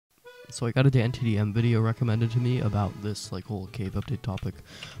So I got a Dan TDM video recommended to me about this like whole cave update topic,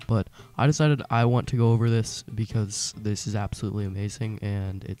 but I decided I want to go over this because this is absolutely amazing,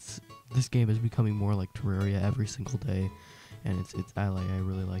 and this game is becoming more like Terraria every single day, and I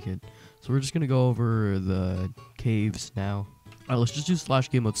really like it. So we're just gonna go over the caves now. Alright, let's just do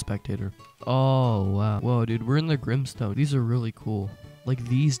 /game mode spectator. Oh wow, whoa dude, we're in the Grimstone. These are really cool. Like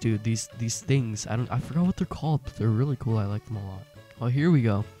these, dude, these things. I forgot what they're called, but they're really cool. I like them a lot. Oh, here we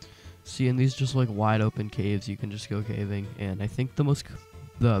go. See, in these just like wide open caves, you can just go caving, and I think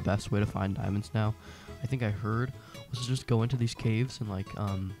the best way to find diamonds now, I think I heard, was to just go into these caves and like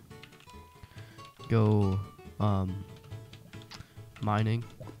go mining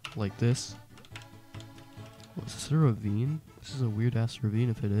like this. Is this a ravine? This is a weird ass ravine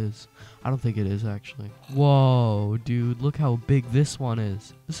if it is. I don't think it is actually. Whoa, dude, look how big this one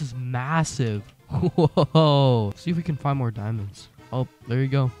is. This is massive. Whoa. See if we can find more diamonds. Oh, there you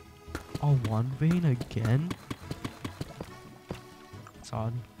go. Oh, one vein again? It's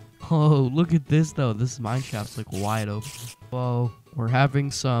odd. Oh, look at this though. This mine shaft's like wide open. Whoa. We're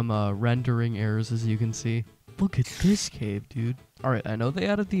having some rendering errors, as you can see. Look at this cave, dude. Alright, I know they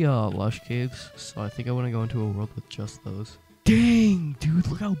added the lush caves, so I think I want to go into a world with just those. Dang, dude,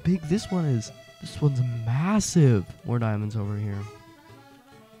 look how big this one is. This one's massive. More diamonds over here.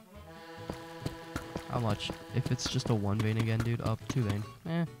 How much? If it's just a 1 vein again, dude, up 2 vein.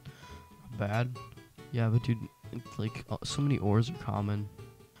 Not bad. Yeah, but dude, it's like so many ores are common.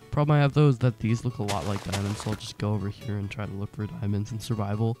 Problem I have though is that these look a lot like diamonds, so I'll just go over here and try to look for diamonds in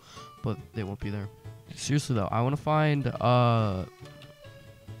survival, but they won't be there. Seriously though, I want to find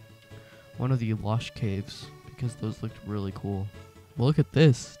one of the lush caves because those looked really cool. Well, look at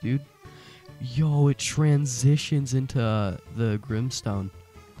this, dude. Yo, it transitions into the Grimstone.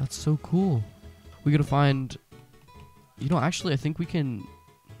 That's so cool. We gotta find, you know, actually I think we can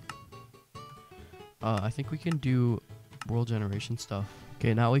do world generation stuff.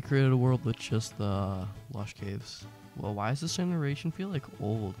 Okay, now we created a world with just the lush caves. Well, why does this generation feel like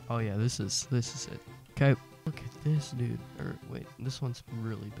old? Oh yeah, this is it. Okay, look at this, dude. Or wait, this one's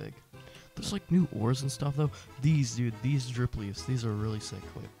really big. There's like new ores and stuff though. These, dude, these drip leaves, these are really sick.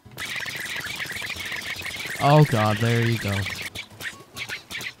 Wait. Oh god, there you go.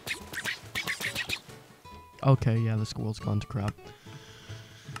 Okay, yeah, this world's gone to crap.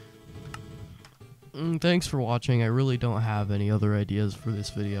 Thanks for watching. I really don't have any other ideas for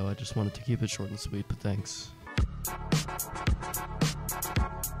this video. I just wanted to keep it short and sweet, but thanks.